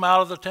throw him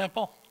out of the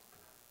temple?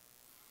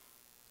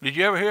 Did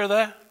you ever hear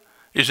that?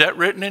 Is that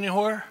written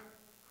anywhere?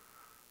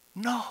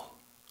 No.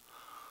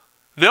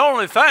 The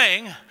only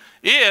thing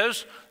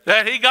is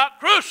that he got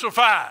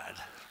crucified.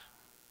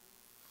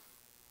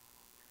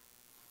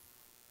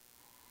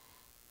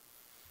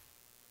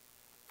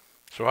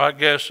 So I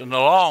guess in the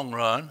long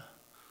run,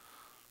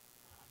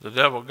 the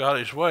devil got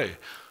his way.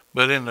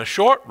 But in the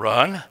short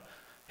run,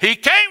 he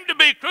came to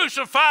be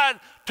crucified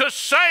to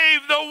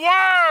save the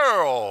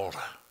world.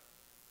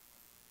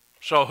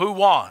 So who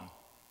won?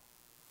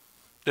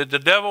 Did the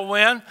devil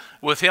win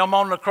with him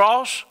on the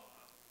cross?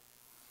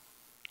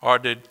 Or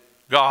did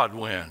God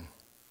win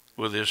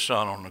with his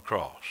son on the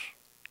cross?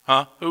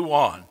 Huh? Who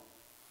won?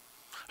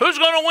 Who's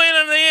going to win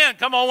in the end?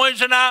 Come on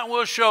Wednesday night and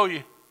we'll show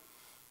you.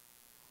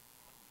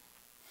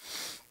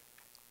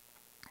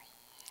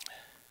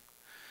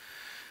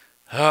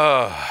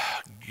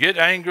 Get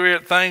angry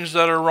at things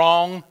that are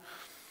wrong.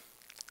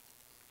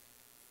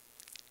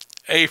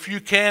 If you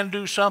can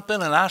do something,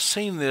 and I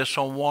seen this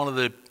on one of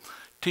the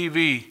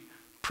TV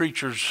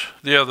preachers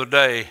the other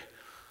day,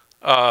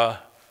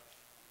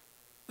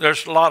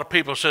 there's a lot of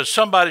people said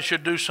somebody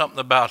should do something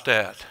about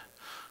that.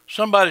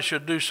 Somebody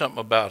should do something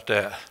about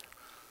that.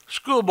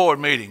 School board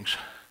meetings.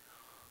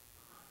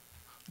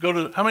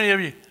 How many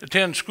of you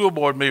attend school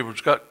board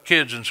meetings, got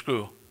kids in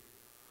school?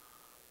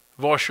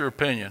 Voice your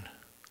opinion.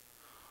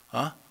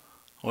 Huh?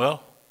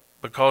 Well,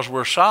 because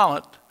we're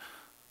silent,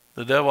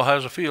 the devil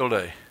has a field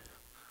day.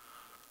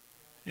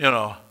 You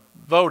know,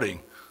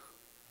 voting.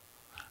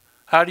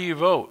 How do you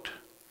vote?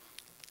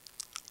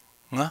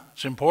 Huh?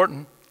 It's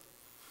important.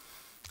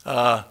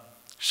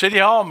 City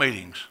hall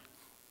meetings.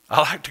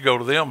 I like to go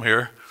to them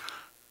here.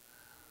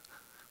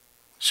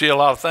 See a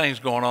lot of things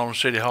going on in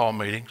City Hall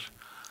meetings.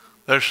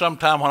 There's some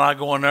time when I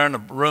go in there and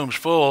the room's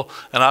full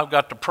and I've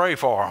got to pray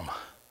for them.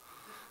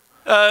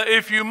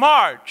 If you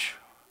march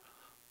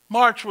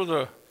with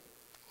a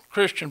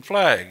Christian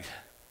flag.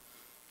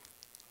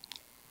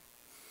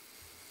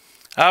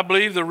 I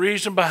believe the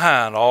reason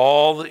behind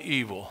all the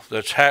evil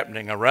that's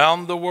happening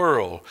around the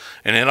world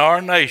and in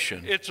our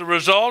nation, it's a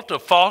result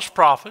of false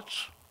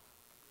prophets.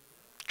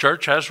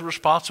 Church has a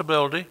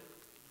responsibility.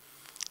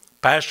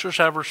 Pastors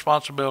have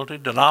responsibility.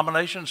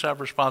 Denominations have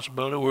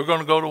responsibility. We're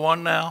going to go to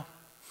one now,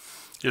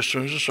 as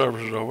soon as the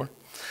service is over.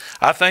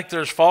 I think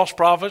there's false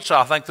prophets.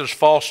 I think there's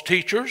false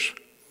teachers.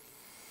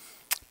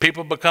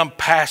 People become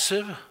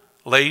passive,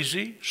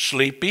 lazy,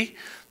 sleepy.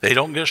 They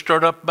don't get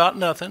stirred up about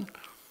nothing.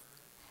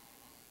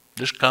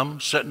 Just come,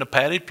 sit in a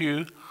padded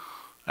pew,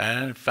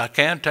 and if I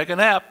can, take a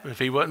nap. If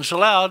he wasn't so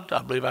loud,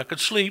 I believe I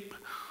could sleep.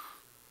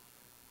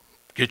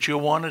 Get you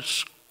one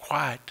that's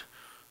quiet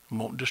and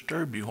won't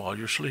disturb you while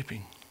you're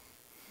sleeping.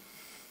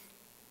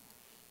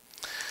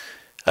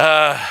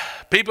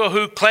 People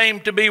who claim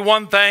to be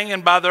one thing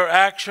and by their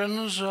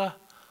actions,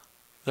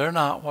 they're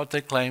not what they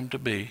claim to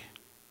be.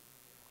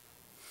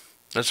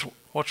 That's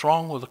what's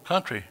wrong with the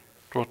country.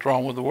 What's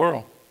wrong with the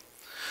world.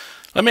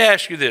 Let me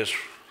ask you this.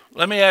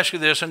 Let me ask you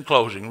this in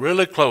closing,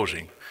 really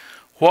closing.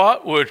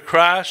 What would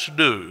Christ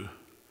do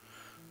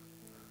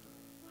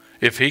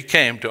if he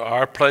came to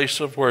our place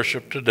of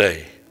worship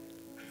today?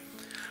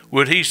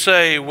 Would he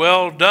say,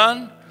 "Well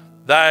done,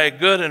 thy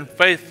good and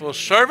faithful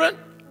servant"?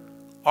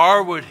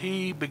 Or would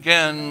he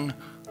begin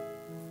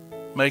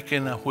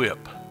making a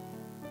whip?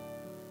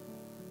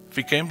 If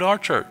he came to our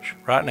church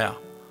right now,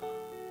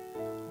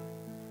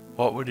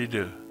 what would he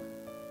do?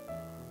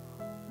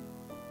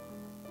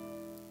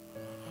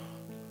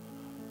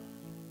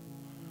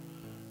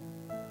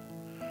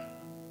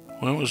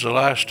 When was the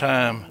last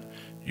time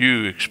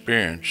you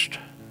experienced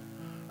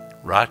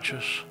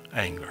righteous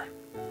anger?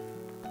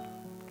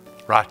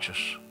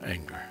 Righteous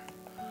anger.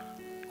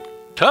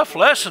 Tough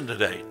lesson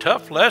today.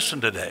 Tough lesson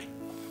today.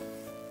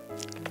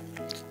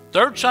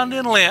 Third Sunday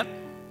in Lent.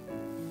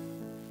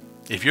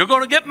 If you're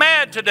going to get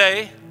mad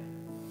today,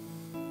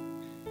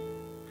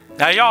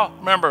 now y'all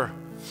remember,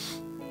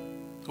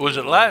 was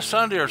it last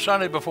Sunday or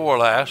Sunday before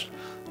last?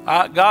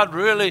 I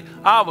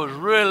was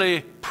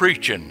really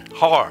preaching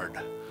hard.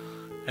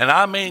 And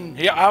I mean,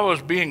 I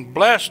was being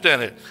blessed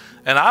in it.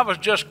 And I was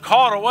just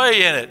caught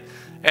away in it.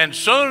 And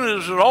soon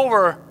as it was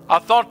over, I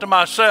thought to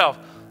myself,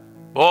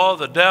 boy,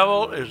 the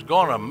devil is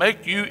going to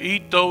make you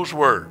eat those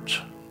words.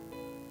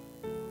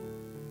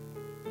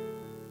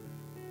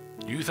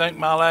 You think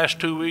my last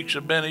 2 weeks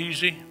have been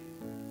easy?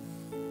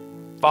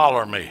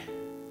 Follow me.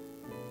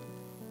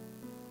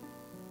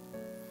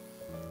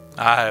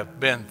 I have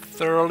been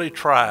thoroughly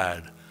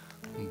tried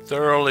and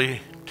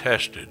thoroughly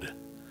tested.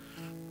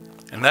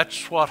 And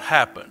that's what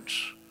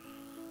happens.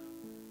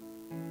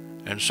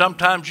 And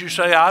sometimes you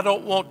say, I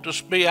don't want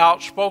to be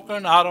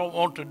outspoken. I don't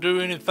want to do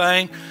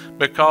anything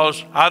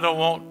because I don't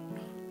want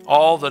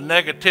all the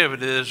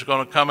negativity that's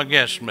going to come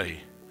against me.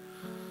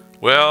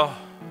 Well,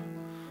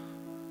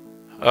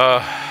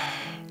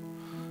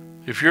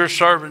 if you're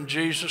serving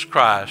Jesus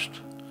Christ,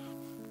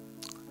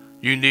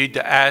 you need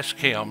to ask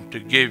him to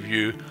give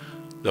you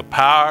the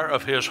power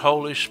of his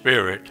Holy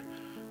Spirit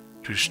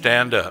to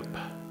stand up.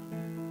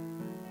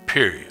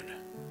 Period.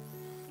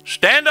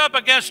 Stand up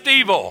against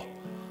evil.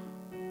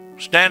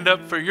 Stand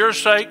up for your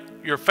sake,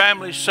 your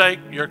family's sake,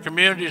 your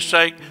community's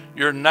sake,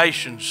 your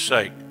nation's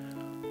sake.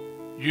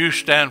 You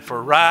stand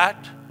for right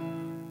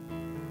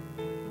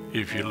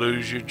if you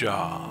lose your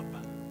job.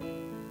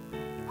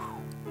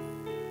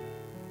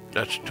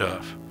 That's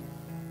tough.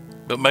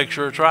 But make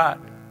sure it's right.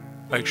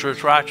 Make sure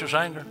it's righteous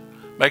anger.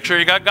 Make sure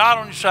you got God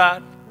on your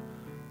side.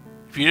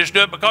 If you just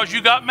do it because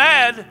you got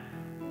mad,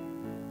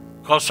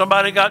 because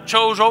somebody got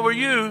chose over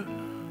you,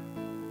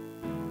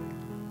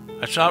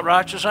 that's not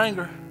righteous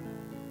anger.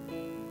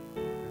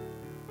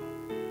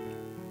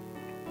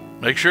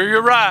 Make sure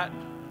you're right.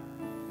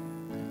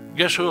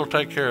 Guess who will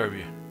take care of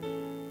you?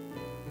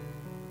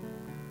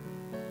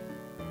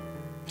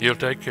 He'll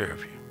take care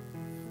of you.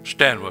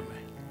 Stand with me.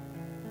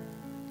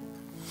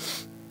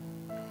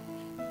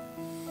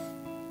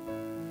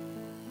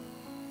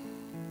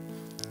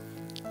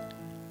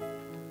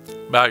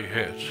 Bow your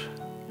heads.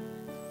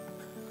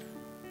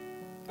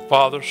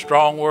 Father,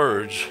 strong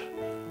words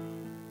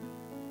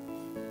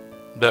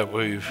that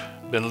we've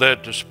been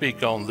led to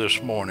speak on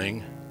this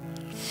morning.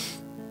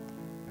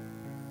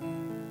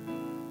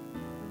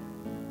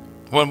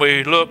 When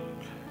we look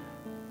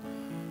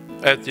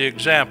at the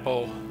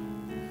example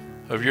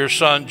of your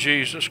Son,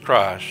 Jesus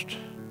Christ,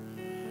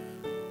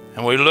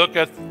 and we look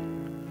at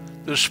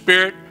the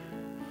Spirit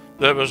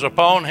that was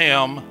upon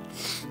him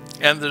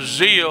and the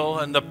zeal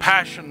and the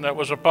passion that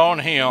was upon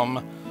him,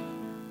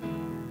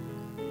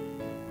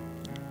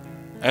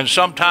 and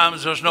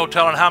sometimes there's no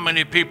telling how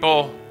many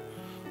people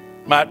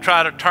might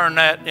try to turn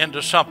that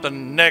into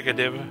something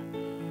negative.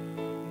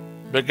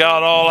 But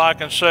God, all I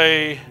can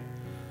say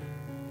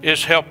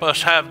is help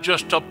us have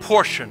just a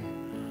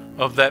portion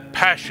of that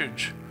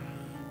passage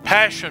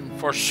passion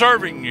for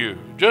serving you,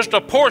 just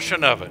a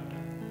portion of it.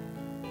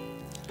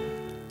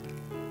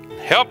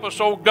 Help us,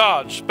 oh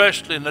God,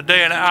 especially in the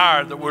day and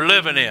hour that we're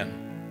living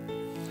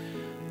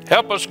in.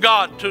 Help us,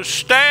 God, to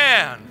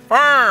stand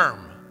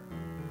firm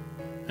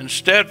and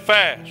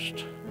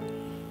steadfast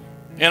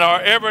in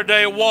our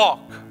everyday walk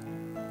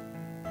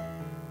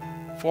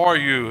for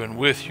you and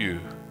with you.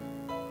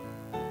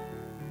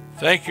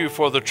 Thank you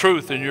for the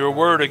truth in your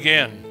word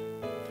again.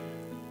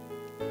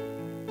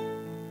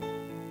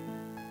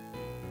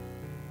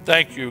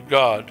 Thank you,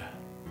 God,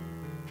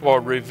 for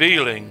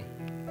revealing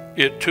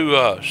it to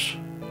us,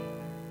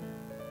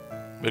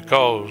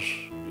 because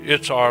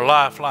it's our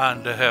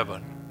lifeline to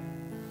heaven.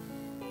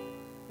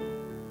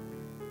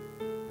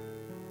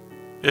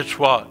 It's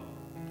what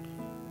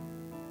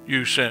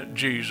you sent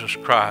Jesus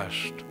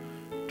Christ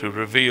to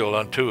reveal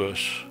unto us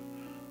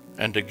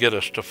and to get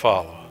us to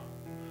follow.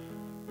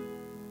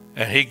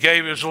 And he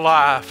gave his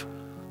life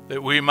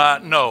that we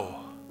might know.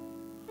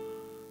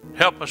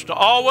 Help us to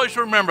always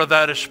remember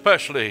that,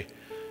 especially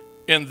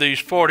in these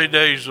 40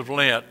 days of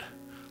Lent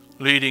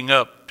leading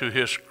up to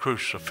his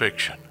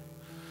crucifixion.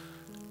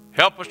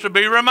 Help us to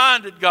be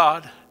reminded,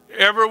 God,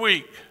 every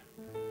week.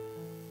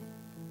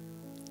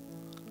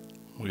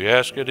 We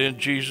ask it in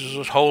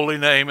Jesus' holy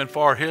name and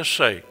for his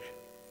sake.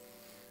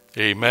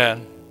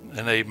 Amen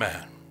and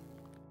amen.